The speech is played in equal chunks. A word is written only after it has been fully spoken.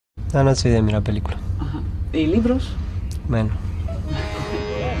No, no soy de mirar películas. Ajá. ¿Y libros? Menos.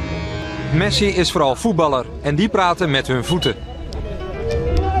 Messi is vooral voetballer en die praten met hun voeten.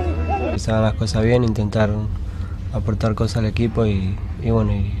 Si hagan las cosas bien, intentar aportar cosas al equipo y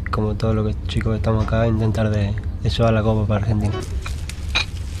bueno, y como todos los chicos que estamos acá, intentar de llevar la copa para Argentina.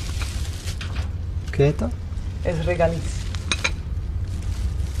 ¿Qué es esto? Es regaliz.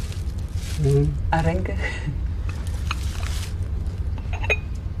 Arenque.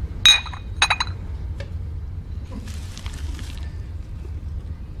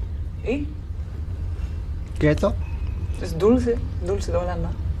 ¿Y? ¿Qué es esto? Het is dulce, dulce de Holanda.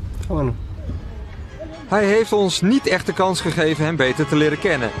 Ah, bueno. Hij heeft ons niet echt de kans gegeven hem beter te leren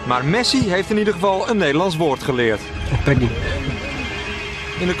kennen. Maar Messi heeft in ieder geval een Nederlands woord geleerd. Pekkie.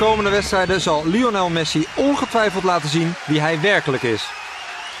 In de komende wedstrijden zal Lionel Messi ongetwijfeld laten zien wie hij werkelijk is.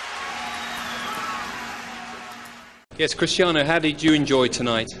 Yes, Cristiano, how did you enjoy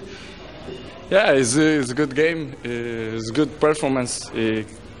tonight? Yeah, it's a good game. It's a good performance.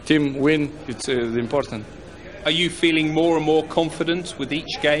 Team win. It's important. Are you feeling more and more confident with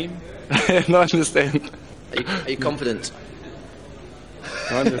each game? No, I understand. Are you confident?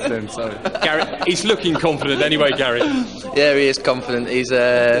 I understand. Sorry. Gary, he's looking confident anyway, Gary. Yeah, he is confident. He's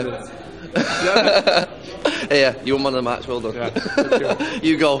yeah, you won the match. Well done. Yeah,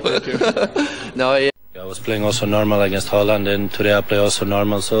 you go. No, yeah. I was playing also normal against Holland, and today I play also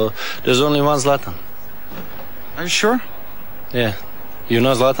normal. So there's only one Zlatan. Are you sure? Yeah, you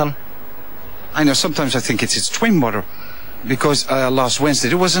know Zlatan? I know. Sometimes I think it's his twin brother, because last Wednesday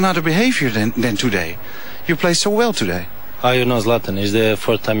there was another behavior than today. You play so well today. How you know Zlatan? It's the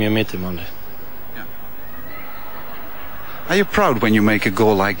fourth time you meet him only. Yeah. Are you proud when you make a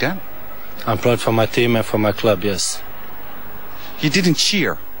goal like that? I'm proud for my team and for my club. Yes. You didn't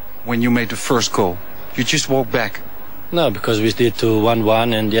cheer when you made the first goal. You just walked back. No, because we did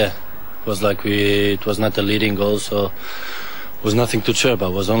 1-1, and yeah, it was like it was not a leading goal, so it was nothing to cheer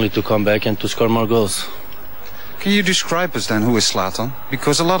about. It was only to come back and to score more goals. Can you describe us then who is Zlatan?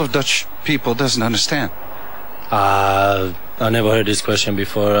 Because a lot of Dutch people doesn't understand. I never heard this question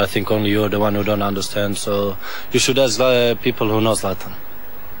before. I think only you're the one who don't understand. So you should ask people who know Zlatan.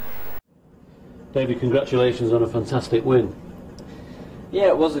 David, congratulations on a fantastic win. Yeah,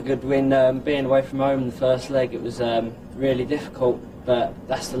 it was a good win. Being away from home in the first leg, it was really difficult, but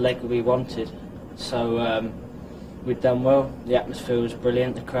that's the leg we wanted. So we've done well. The atmosphere was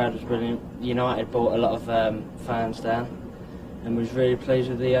brilliant, the crowd was brilliant. United brought a lot of fans down, and was really pleased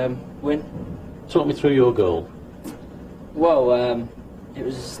with the win. Talk me through your goal. Well, it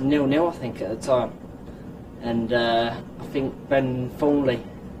was 0-0, I think, at the time, and I think Ben Thornley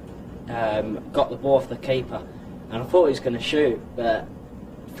got the ball off the keeper, and I thought he was going to shoot, but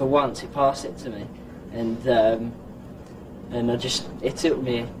for once he passed it to me, and it took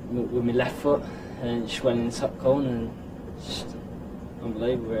me with my left foot, and it just went in the top corner, and it's just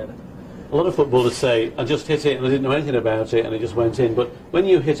unbelievable, really. A lot of footballers say, I just hit it and I didn't know anything about it and it just went in, but when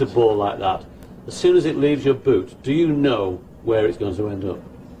you hit a ball like that, as soon as it leaves your boot, do you know where it's going to end up?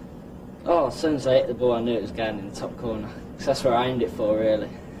 Oh, as soon as I hit the ball, I knew it was going in the top corner, because that's where I aimed it for, really.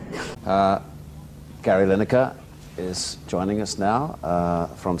 Gary Lineker is joining us now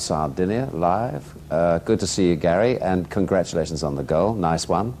from Sardinia, live. Good to see you, Gary, and congratulations on the goal. Nice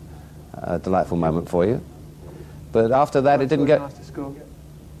one. Delightful moment for you. But after that, it didn't go... Nice to score.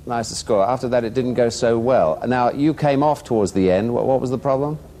 Nice to score. After that, it didn't go so well. Now, you came off towards the end. What was the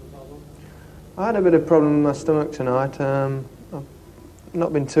problem? I had a bit of problem with my stomach tonight. I've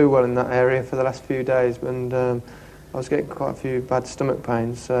not been too well in that area for the last few days, and I was getting quite a few bad stomach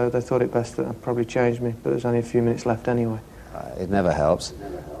pains, so they thought it best that I'd probably change me, but there's only a few minutes left anyway. It never helps,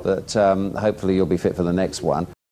 but hopefully you'll be fit for the next one.